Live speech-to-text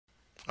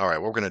All right,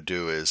 what we're going to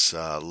do is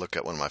look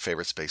at one of my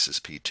favorite spaces,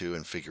 P2,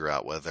 and figure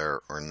out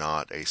whether or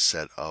not a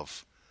set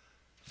of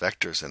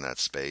vectors in that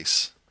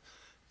space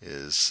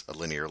is a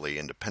linearly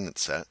independent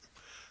set.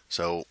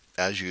 So,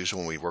 as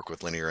usual, when we work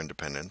with linear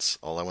independence,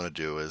 all I want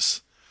to do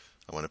is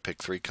I want to pick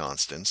three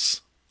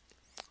constants.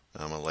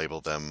 I'm going to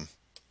label them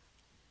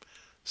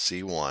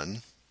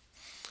C1.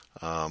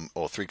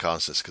 Well, three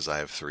constants because I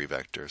have three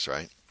vectors,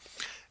 right?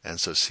 And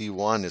so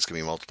C1 is going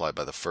to be multiplied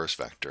by the first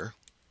vector.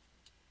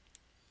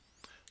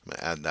 I'm going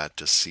to add that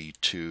to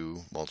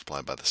C2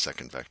 multiplied by the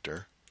second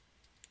vector,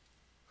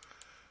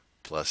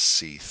 plus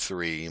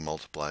C3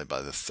 multiplied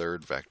by the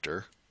third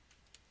vector.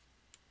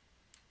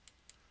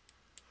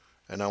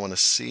 And I want to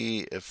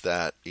see if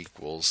that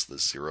equals the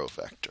zero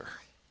vector.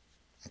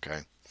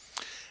 Okay?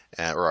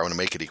 Or I want to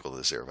make it equal to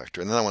the zero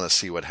vector. And then I want to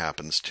see what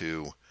happens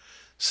to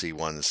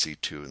C1,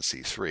 C2, and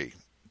C3.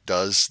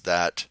 Does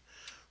that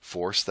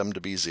force them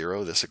to be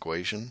zero, this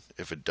equation?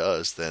 If it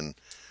does, then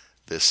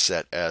this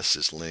set S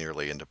is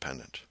linearly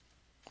independent.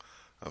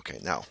 Okay,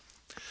 now,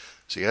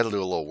 so you got to do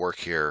a little work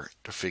here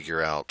to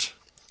figure out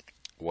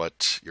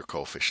what your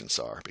coefficients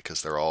are,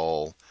 because they're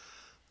all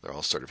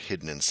sort of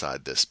hidden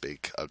inside this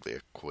big ugly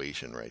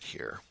equation right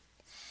here.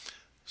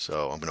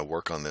 So I'm going to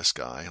work on this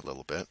guy a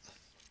little bit.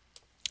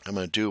 I'm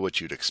going to do what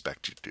you'd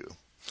expect you to do.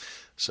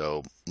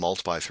 So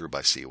multiply through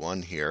by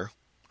C1 here.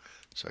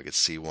 So I get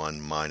C1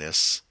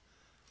 minus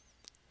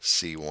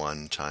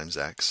C1 times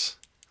X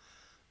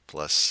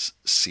plus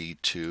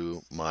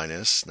C2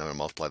 minus, now I'm going to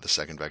multiply the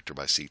second vector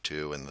by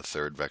C2 and the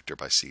third vector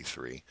by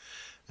C3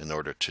 in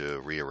order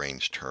to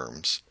rearrange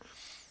terms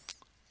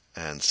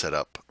and set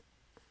up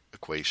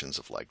equations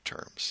of like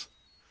terms,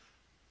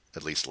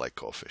 at least like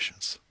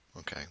coefficients.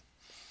 Okay.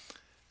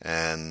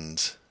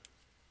 And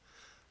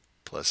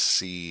plus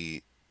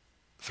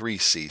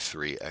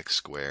C3C3x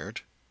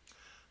squared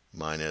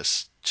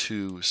minus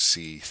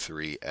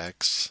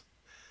 2C3x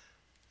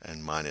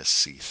and minus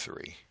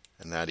C3.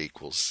 And that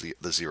equals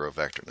the zero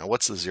vector. Now,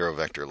 what's the zero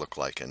vector look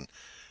like in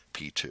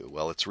P2?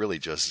 Well, it's really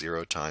just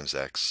 0 times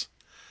x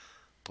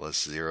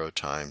plus 0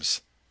 times,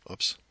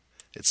 it's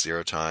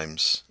 0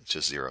 times, it's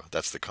just 0.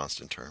 That's the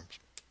constant term.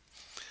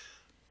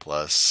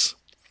 Plus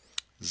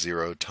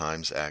 0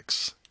 times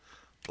x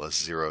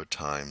plus 0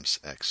 times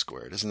x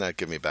squared. Doesn't that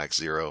give me back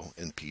 0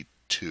 in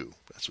P2?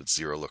 That's what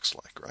 0 looks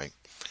like, right?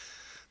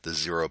 The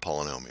zero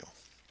polynomial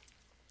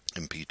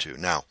in P2.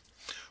 Now,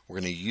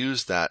 we're going to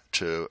use that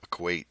to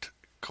equate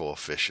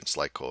coefficients,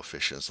 like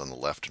coefficients on the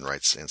left and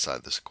right hand side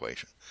of this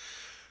equation.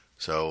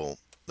 So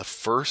the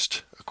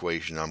first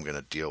equation I'm going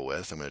to deal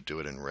with, I'm going to do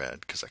it in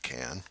red because I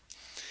can,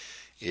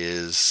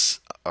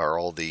 are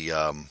all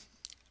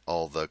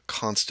the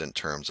constant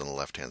terms on the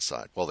left hand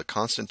side. Well, the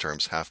constant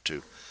terms have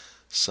to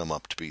sum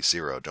up to be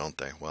 0, don't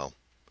they? Well,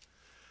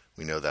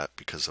 we know that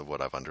because of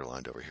what I've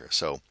underlined over here.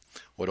 So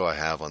what do I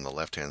have on the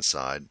left hand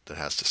side that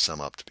has to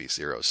sum up to be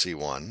 0?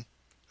 C1,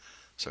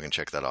 so I can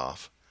check that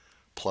off,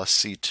 plus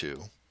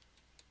C2,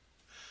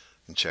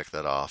 and check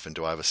that off. And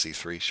do I have a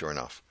C3? Sure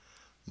enough,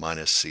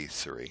 minus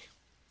C3.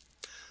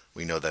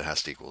 We know that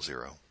has to equal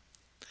 0.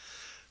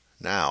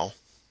 Now,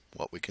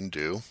 what we can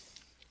do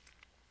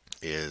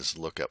is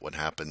look at what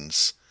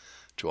happens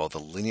to all the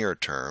linear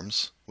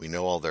terms. We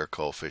know all their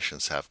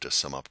coefficients have to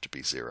sum up to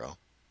be 0.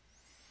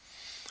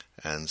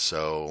 And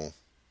so,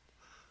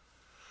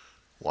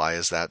 why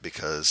is that?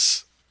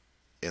 Because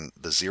in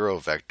the zero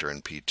vector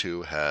in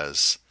P2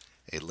 has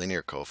a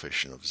linear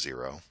coefficient of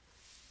 0.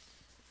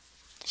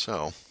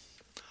 So,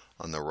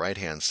 on the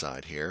right-hand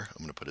side here,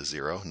 I'm going to put a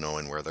 0,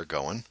 knowing where they're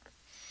going.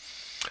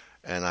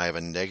 And I have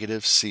a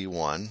negative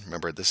C1.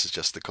 Remember, this is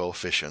just the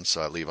coefficient,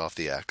 so I leave off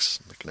the x,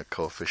 making a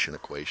coefficient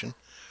equation.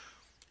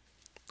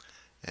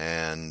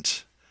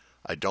 And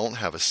I don't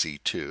have a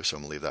C2, so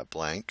I'm going to leave that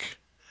blank.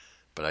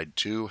 But I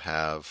do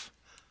have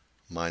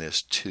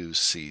minus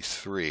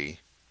 2C3.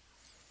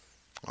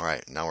 All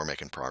right, now we're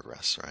making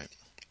progress, right?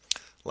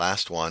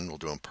 Last one, we'll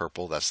do in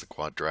purple. That's the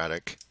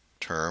quadratic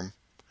term.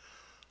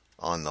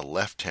 On the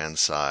left-hand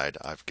side,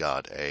 I've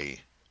got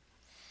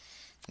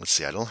let's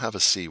see, I don't have a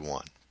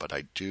C1, but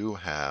I do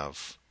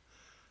have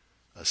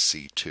a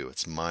C2.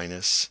 It's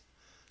minus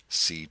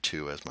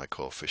C2 as my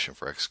coefficient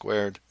for x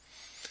squared,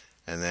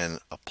 and then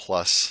a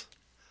plus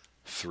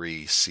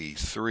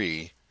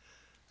 3C3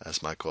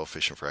 as my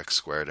coefficient for x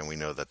squared, and we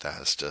know that that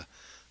has to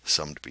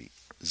sum to be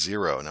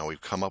 0. Now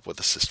we've come up with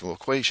a system of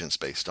equations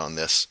based on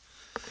this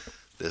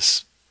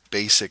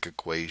basic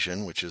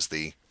equation, which is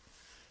the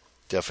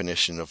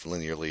definition of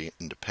linearly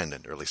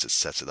independent, or at least it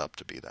sets it up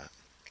to be that.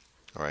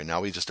 All right,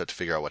 now we just have to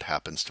figure out what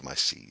happens to my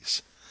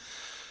C's.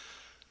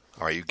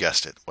 All right, you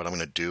guessed it. What I'm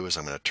going to do is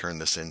I'm going to turn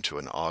this into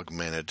an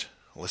augmented,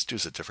 let's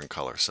choose a different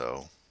color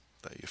so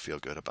that you feel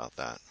good about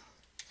that.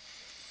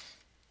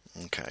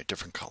 Okay,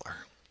 different color.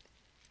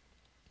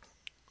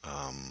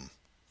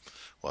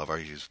 Well, I've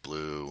already used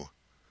blue.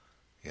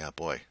 Yeah,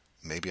 boy,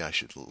 maybe I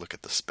should look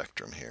at the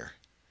spectrum here.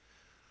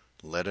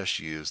 Let us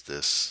use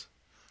this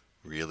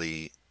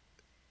really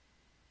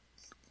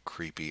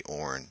creepy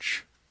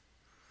orange.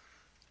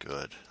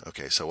 Good.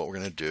 Okay, so what we're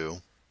going to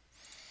do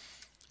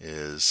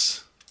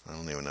is I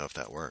don't even know if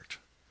that worked.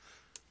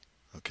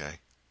 Okay.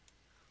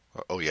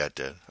 Oh yeah, it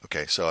did.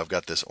 Okay, so I've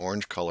got this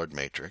orange colored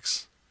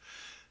matrix.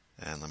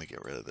 And let me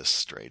get rid of this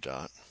stray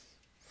dot.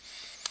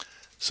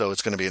 So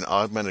it's going to be an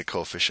augmented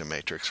coefficient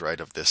matrix,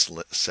 right, of this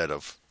set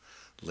of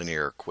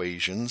linear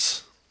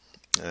equations.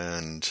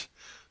 And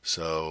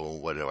so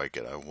what do I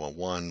get? I want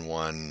 1,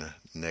 1,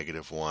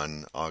 negative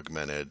 1,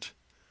 augmented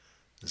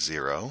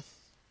 0.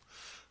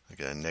 I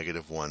get a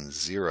negative 1,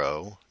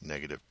 0,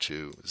 negative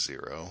 2,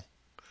 0,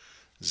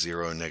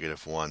 0,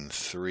 negative 1,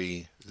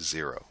 3,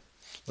 0.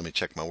 Let me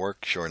check my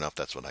work. Sure enough,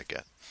 that's what I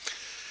get.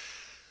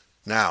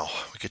 Now,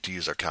 we get to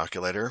use our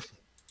calculator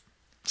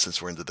since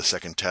we're into the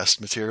second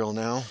test material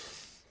now.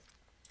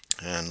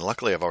 And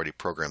luckily, I've already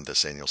programmed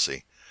this in. You'll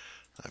see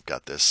I've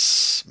got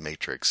this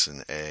matrix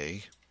in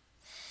A,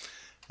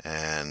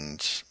 and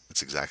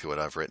it's exactly what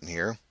I've written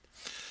here.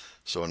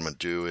 So what I'm going to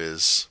do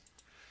is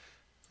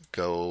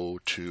go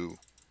to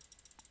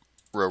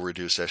row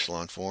reduced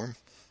echelon form,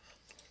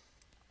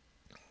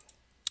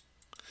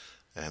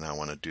 and I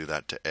want to do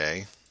that to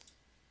A.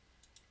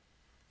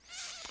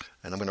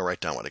 And I'm going to write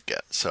down what I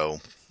get.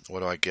 So what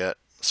do I get?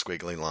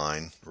 Squiggly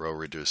line, row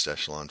reduced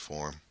echelon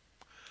form.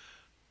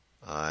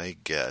 I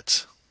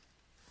get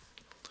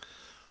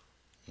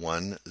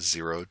 1,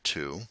 0,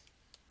 2,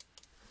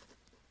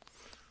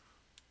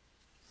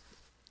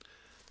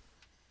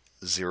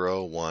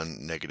 0,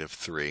 1, negative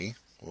 3.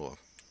 Well,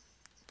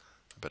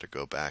 I better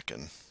go back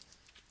and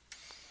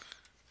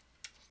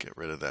get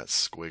rid of that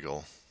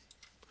squiggle.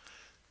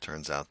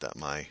 Turns out that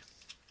my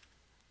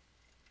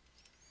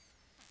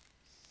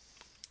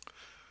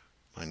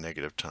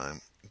negative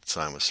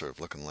sign was sort of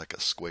looking like a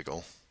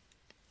squiggle.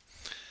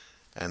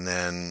 And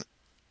then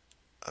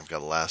I've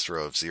got a last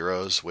row of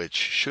zeros, which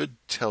should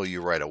tell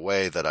you right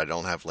away that I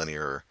don't have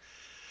linear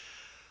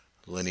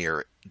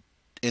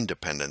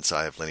independence.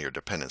 I have linear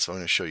dependence. So I'm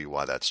going to show you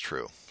why that's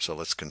true. So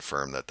let's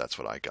confirm that that's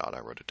what I got. I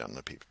wrote it down on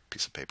a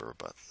piece of paper,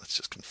 but let's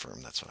just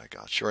confirm that's what I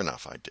got. Sure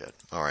enough, I did.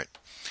 All right.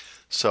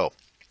 So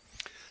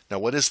now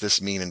what does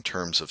this mean in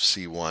terms of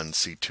C1,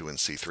 C2, and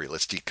C3?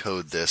 Let's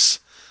decode this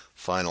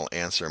final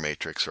answer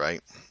matrix,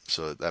 right?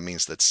 So that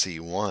means that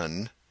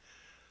C1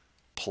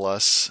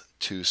 plus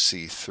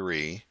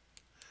 2C3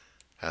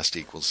 has to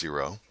equal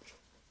 0.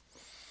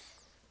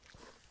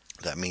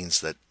 That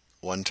means that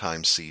 1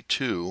 times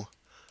C2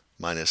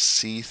 minus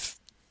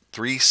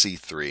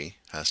 3C3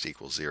 has to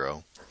equal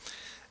 0.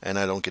 And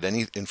I don't get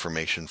any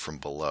information from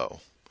below.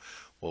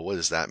 Well, what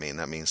does that mean?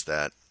 That means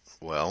that,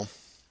 well,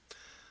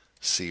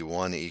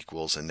 C1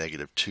 equals a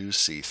negative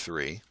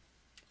 2C3.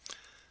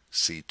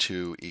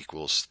 C2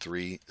 equals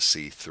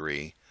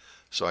 3C3.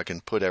 So I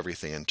can put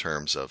everything in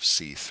terms of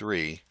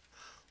C3,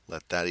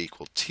 let that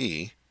equal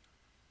T,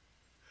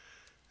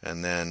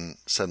 and then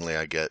suddenly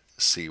I get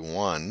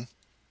C1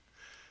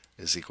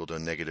 is equal to a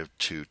negative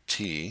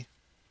 2T,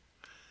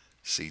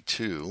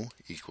 C2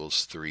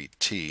 equals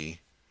 3T,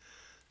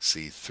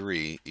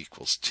 C3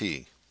 equals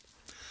T.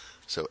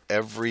 So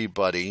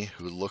everybody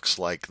who looks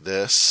like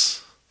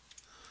this,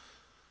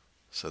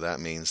 so that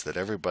means that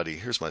everybody,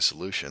 here's my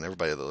solution,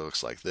 everybody that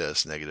looks like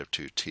this, negative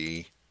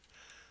 2T,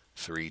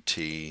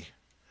 3T,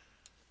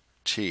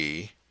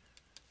 T,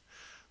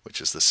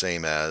 which is the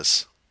same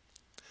as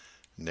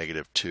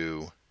negative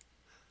 2,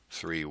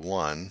 3,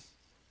 1,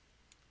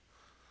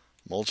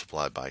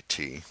 multiplied by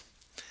T.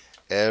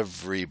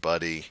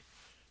 Everybody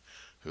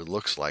who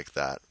looks like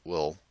that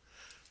will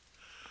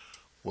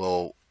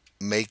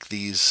make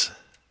these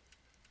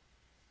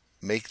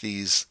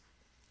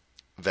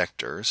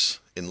vectors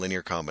in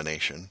linear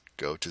combination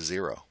go to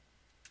 0.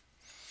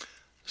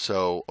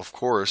 So of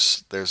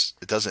course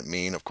it doesn't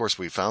mean, of course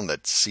we found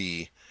that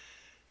C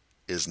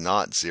is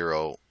not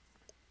 0,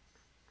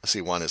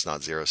 C1 is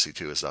not 0,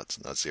 C2 is not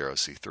 0,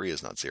 C3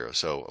 is not 0.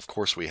 So of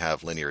course we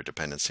have linear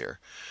dependence here.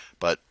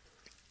 But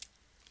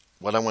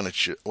what I want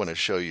to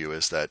show you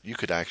is that you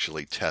could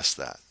actually test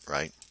that,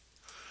 right?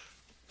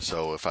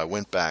 So if I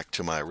went back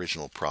to my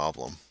original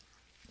problem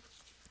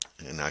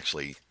and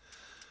actually,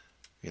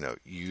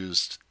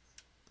 used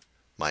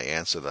my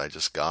answer that I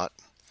just got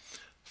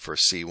for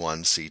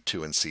C1,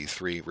 C2, and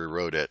C3,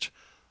 rewrote it,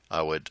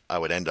 I would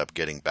end up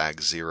getting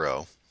back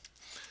 0.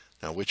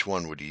 Now, which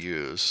one would you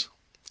use?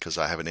 Because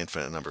I have an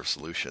infinite number of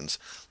solutions.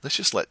 Let's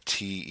just let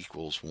t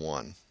equals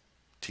 1.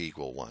 T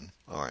equal 1.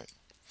 All right.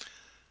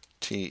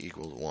 T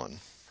equals 1.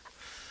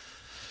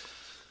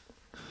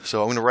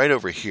 So I'm going to write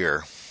over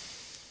here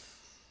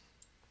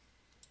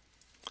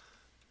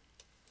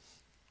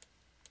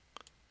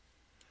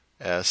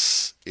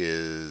S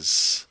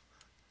is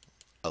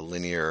a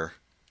linearly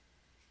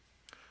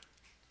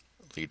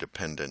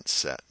dependent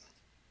set.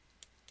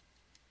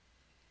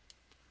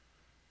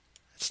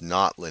 It's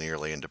not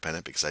linearly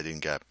independent because I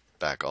didn't get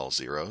back all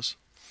zeros.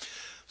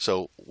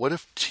 So what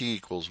if t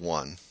equals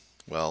 1?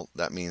 Well,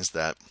 that means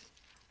that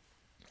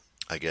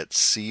I get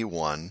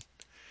C1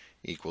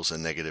 equals a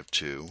negative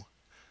 2,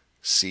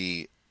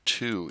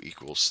 C2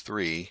 equals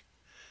 3,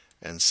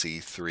 and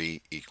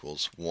C3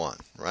 equals 1,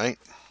 right?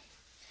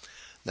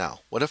 Now,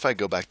 what if I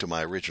go back to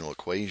my original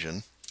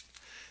equation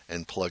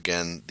and plug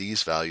in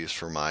these values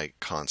for my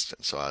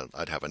constant. So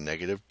I'd have a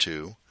negative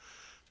 2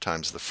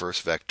 times the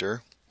first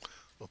vector.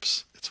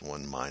 Oops, it's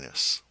 1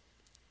 minus.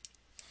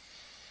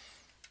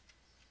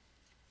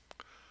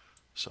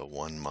 So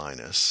 1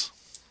 minus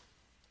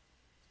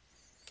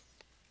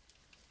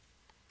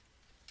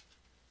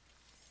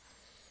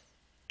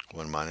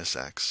 1 minus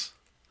x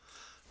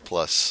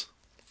plus,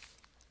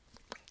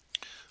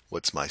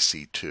 what's my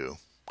C2?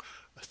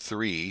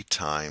 3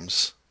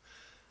 times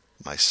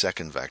my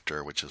second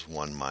vector, which is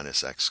 1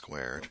 minus x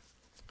squared,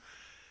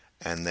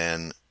 and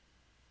then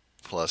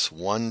plus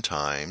 1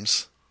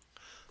 times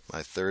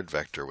my third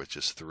vector, which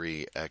is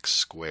 3x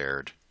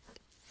squared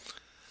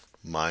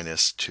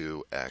minus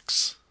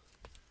 2x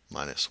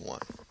minus 1.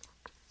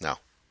 Now,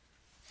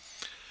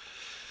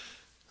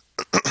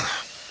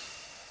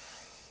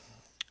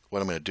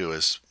 what I'm going to do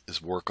is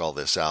work all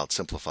this out,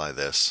 simplify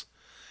this,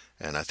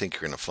 and I think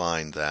you're going to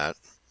find that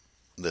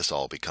this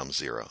all becomes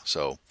 0.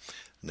 So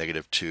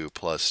negative 2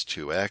 plus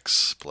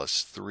 2x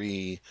plus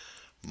 3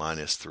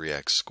 minus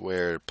 3x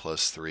squared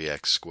plus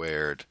 3x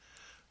squared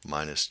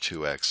minus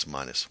 2x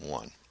minus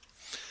 1.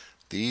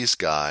 These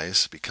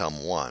guys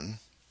become 1.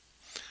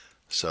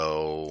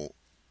 So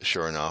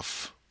sure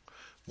enough,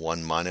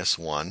 1 minus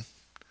 1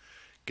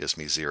 gives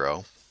me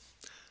 0.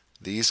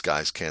 These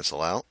guys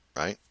cancel out,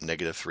 right?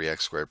 Negative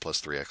 3x squared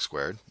plus 3x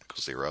squared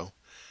equals 0.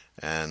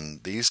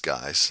 And these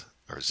guys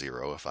are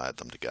 0 if I add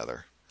them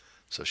together.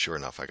 So sure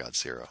enough, I got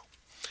 0.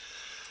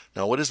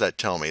 Now what does that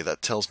tell me?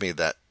 That tells me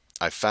that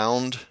I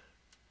found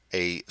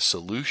a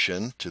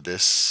solution to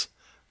this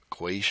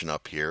equation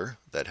up here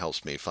that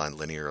helps me find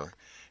linear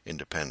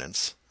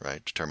independence,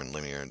 right? Determine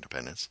linear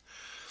independence.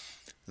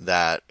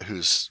 That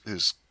whose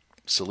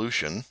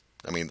solution,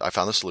 I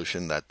found a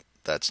solution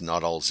that's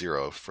not all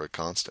 0 for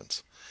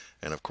constants.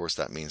 And of course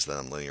that means that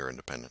I'm linearly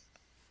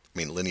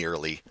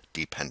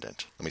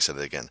dependent. Let me say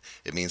that again.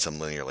 It means I'm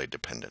linearly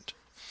dependent.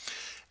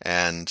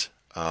 And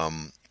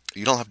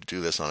you don't have to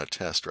do this on a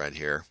test right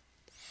here,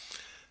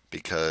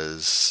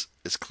 because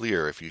it's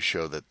clear if you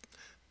show that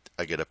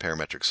I get a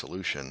parametric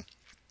solution,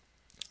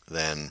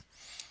 then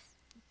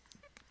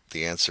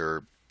the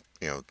answer,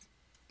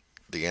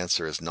 the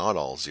answer is not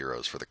all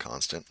zeros for the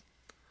constant.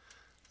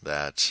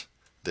 That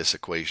this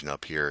equation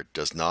up here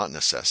does not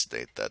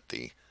necessitate that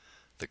the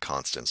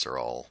constants are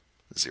all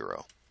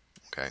 0.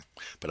 Okay,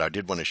 but I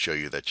did want to show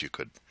you that you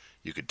could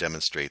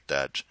demonstrate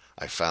that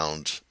I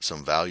found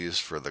some values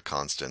for the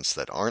constants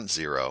that aren't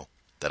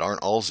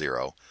all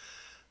 0,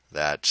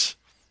 that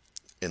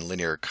in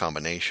linear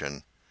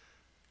combination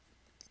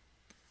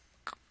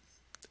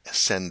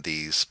send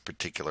these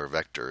particular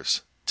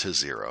vectors to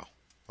 0.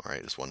 All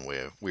right, is one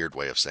weird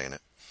way of saying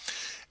it.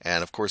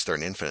 And of course there are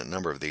an infinite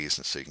number of these,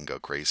 and so you can go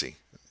crazy.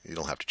 You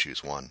don't have to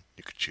choose one.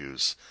 You could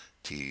choose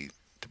t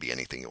to be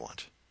anything you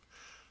want.